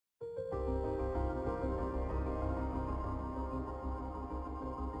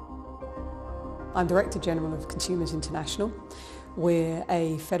I'm Director General of Consumers International. We're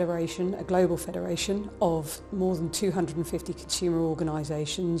a federation, a global federation of more than 250 consumer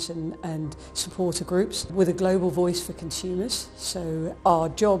organisations and supporter groups with a global voice for consumers. So our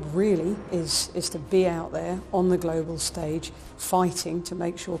job really is to be out there on the global stage fighting to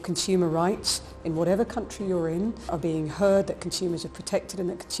make sure consumer rights in whatever country you're in are being heard, that consumers are protected and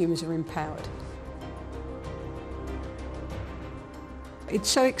that consumers are empowered. It's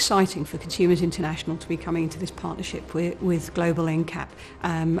so exciting for Consumers International to be coming into this partnership with Global NCAP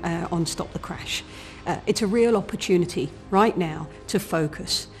on Stop the Crash. It's a real opportunity right now to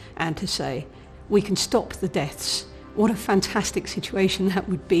focus and to say, we can stop the deaths. What a fantastic situation that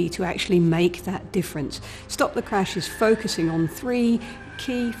would be to actually make that difference. Stop the Crash is focusing on 3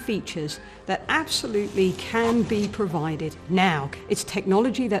 key features that absolutely can be provided now. It's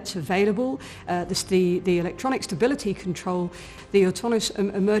technology that's available, the electronic stability control, the autonomous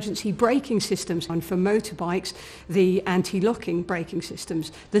emergency braking systems, and for motorbikes, the anti-locking braking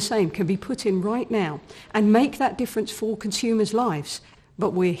systems, the same, can be put in right now and make that difference for consumers' lives.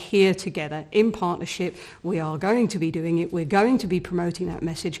 But we're here together in partnership. We are going to be doing it. We're going to be promoting that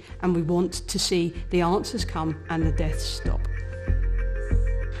message, and we want to see the answers come and the deaths stop.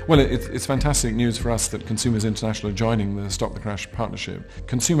 Well, it's fantastic news for us that Consumers International are joining the Stop the Crash partnership.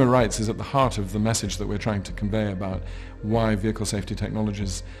 Consumer rights is at the heart of the message that we're trying to convey about why vehicle safety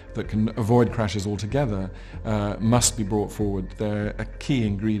technologies that can avoid crashes altogether must be brought forward. They're a key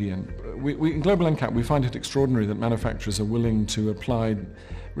ingredient. In Global NCAP, we find it extraordinary that manufacturers are willing to apply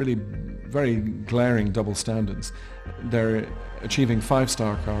really very glaring double standards. They're achieving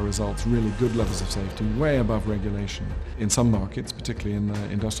 5-star car results, really good levels of safety, way above regulation in some markets, particularly in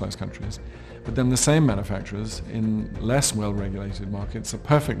industrialized countries. But then the same manufacturers in less well-regulated markets are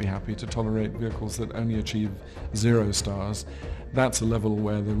perfectly happy to tolerate vehicles that only achieve 0 stars. That's a level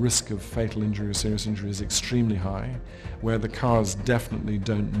where the risk of fatal injury or serious injury is extremely high, where the cars definitely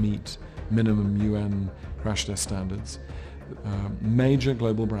don't meet minimum UN crash test standards. Major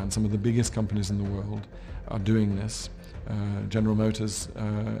global brands, some of the biggest companies in the world, are doing this. General Motors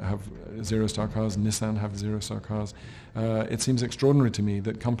have 0-star cars, Nissan have 0-star cars. It seems extraordinary to me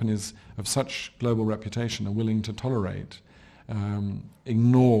that companies of such global reputation are willing to tolerate,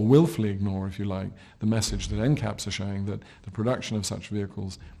 willfully ignore, if you like, the message that NCAPs are showing that the production of such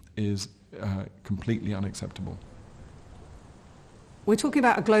vehicles is completely unacceptable. We're talking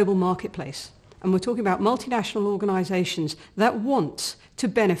about a global marketplace. And we're talking about multinational organisations that want to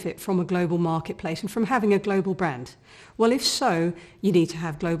benefit from a global marketplace and from having a global brand. Well, if so, you need to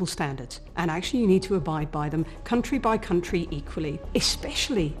have global standards. And actually you need to abide by them country by country equally,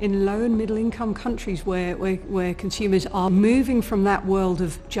 especially in low and middle income countries where consumers are moving from that world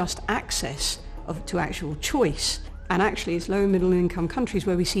of just access to actual choice. And actually it's low and middle income countries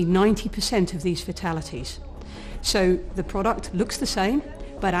where we see 90% of these fatalities. So the product looks the same,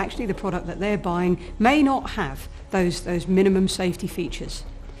 but actually the product that they're buying may not have those minimum safety features.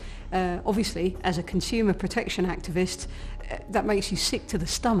 Obviously, as a consumer protection activist, that makes you sick to the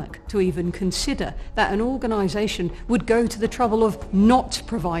stomach to even consider that an organisation would go to the trouble of not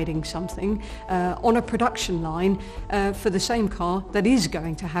providing something on a production line for the same car that is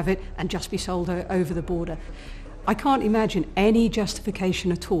going to have it and just be sold over the border. I can't imagine any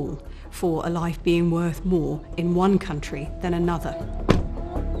justification at all for a life being worth more in one country than another.